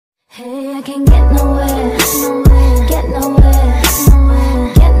Hey, I can't get nowhere, get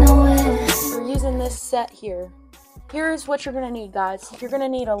nowhere, get nowhere. We're using this set here. Here's what you're gonna need, guys. You're gonna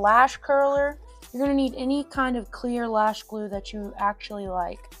need a lash curler. You're gonna need any kind of clear lash glue that you actually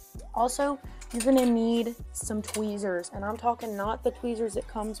like. Also, you're gonna need some tweezers, and I'm talking not the tweezers it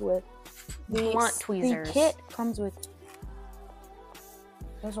comes with. The blunt tweezers. The kit comes with.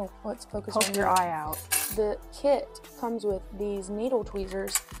 Those are what's focused on Poke your eye out. The kit comes with these needle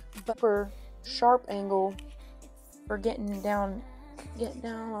tweezers, but for sharp angle, for getting down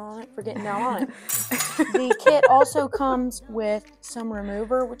on it. The kit also comes with some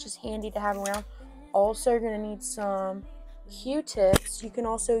remover, which is handy to have around. Also, you're gonna need some Q-tips. You can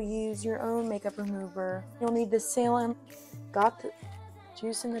also use your own makeup remover. You'll need the Salem. Got the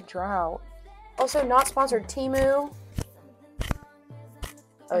juice in the drought. Also, not sponsored, Temu.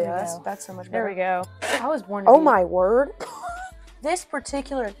 Oh yeah, that's so much better. There we go. I was born to Oh be- my word. This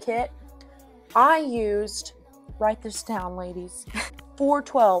particular kit, I used, write this down, ladies, 4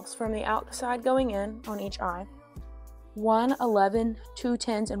 12s from the outside going in on each eye, 1 11, 2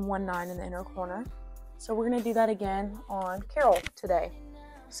 10s, and 1 9 in the inner corner. So we're gonna do that again on Carol today.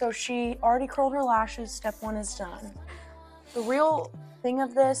 So she already curled her lashes, step 1 is done. The real thing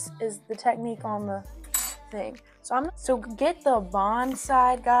of this is the technique on the thing. So get the bond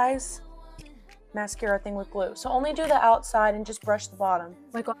side, guys, mascara thing with glue. So only do the outside and just brush the bottom.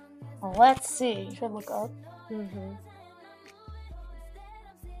 Like, well, let's see. Should I look up?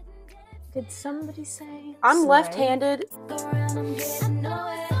 Did somebody say? I'm left-handed. Go around, I'm getting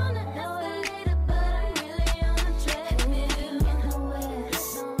nowhere, but I'm really on a treadmill.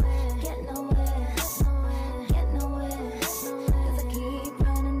 Get nowhere, get nowhere, 'cause I keep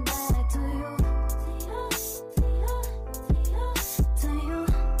running back to you.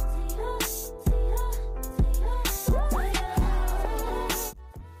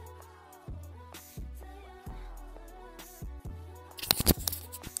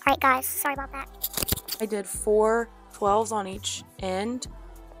 Alright guys, sorry about that. I did 4 12s on each end,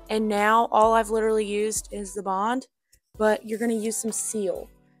 and now all I've literally used is the bond, but you're going to use some seal.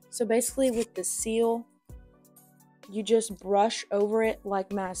 So basically with the seal, you just brush over it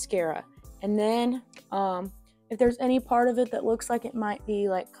like mascara, and then if there's any part of it that looks like it might be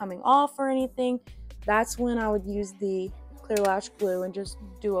like coming off or anything, that's when I would use the clear lash glue and just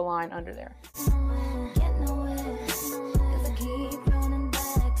do a line under there. Get nowhere, 'cause I keep running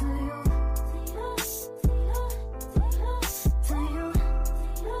back to you.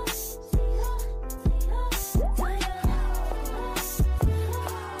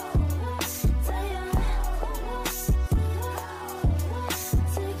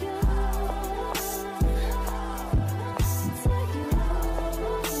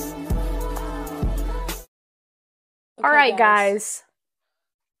 All right, guys.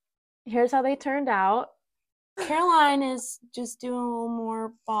 Here's how they turned out. Caroline is just doing a little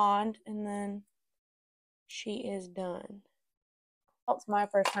more bond, and then she is done. It's my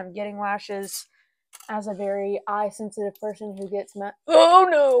first time getting lashes as a very eye-sensitive person who gets Oh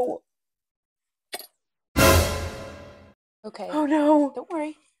no! Okay. Oh no. Don't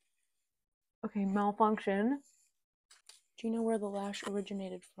worry. Okay, malfunction. Do you know where the lash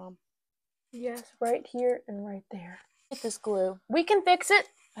originated from? Yes. Right here and right there. Get this glue. We can fix it.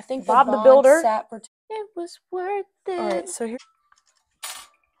 I think Bob the bond Builder. Sat for it was worth it. All right, so here.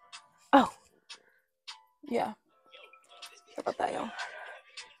 Oh. Yeah. Sorry about that, y'all.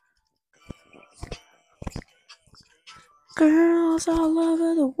 Girls all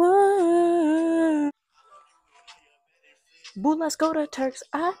over the world. Boo, let's go to Turks.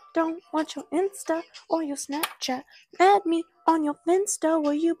 I don't want your Insta or your Snapchat. Add me on your Finsta,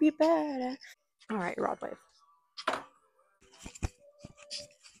 will you be better? All right, Rod Wave.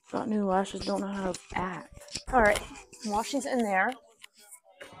 Got new lashes, don't know how to act. All right, while she's in there,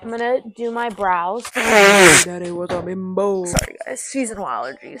 I'm gonna do my brows. Daddy was a bimbo. Sorry guys, seasonal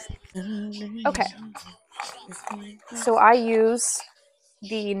allergies. Okay, so I use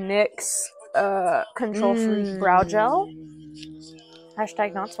the NYX Control Free Brow Gel.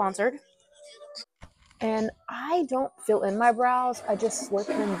 Hashtag not sponsored. And I don't fill in my brows, I just slip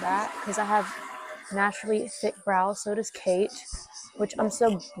them back because I have naturally thick brows. So does Kate, which I'm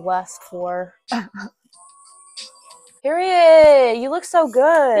so blessed for. Period. You look so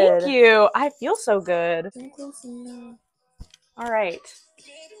good. Thank you. I feel so good. All right.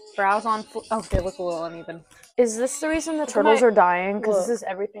 Brows on. Oh, they look a little uneven. Is this the reason the turtles are dying? Because this is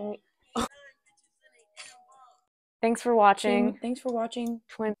everything. Thanks for watching. Thanks for watching.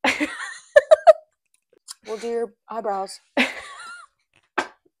 Twin. We'll do your eyebrows.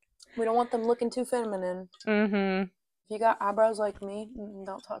 We don't want them looking too feminine. Mm-hmm. If you got eyebrows like me,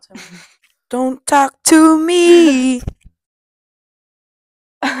 don't talk to me. Don't talk to me.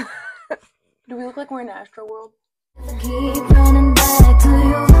 Do we look like we're in Astro World? Keep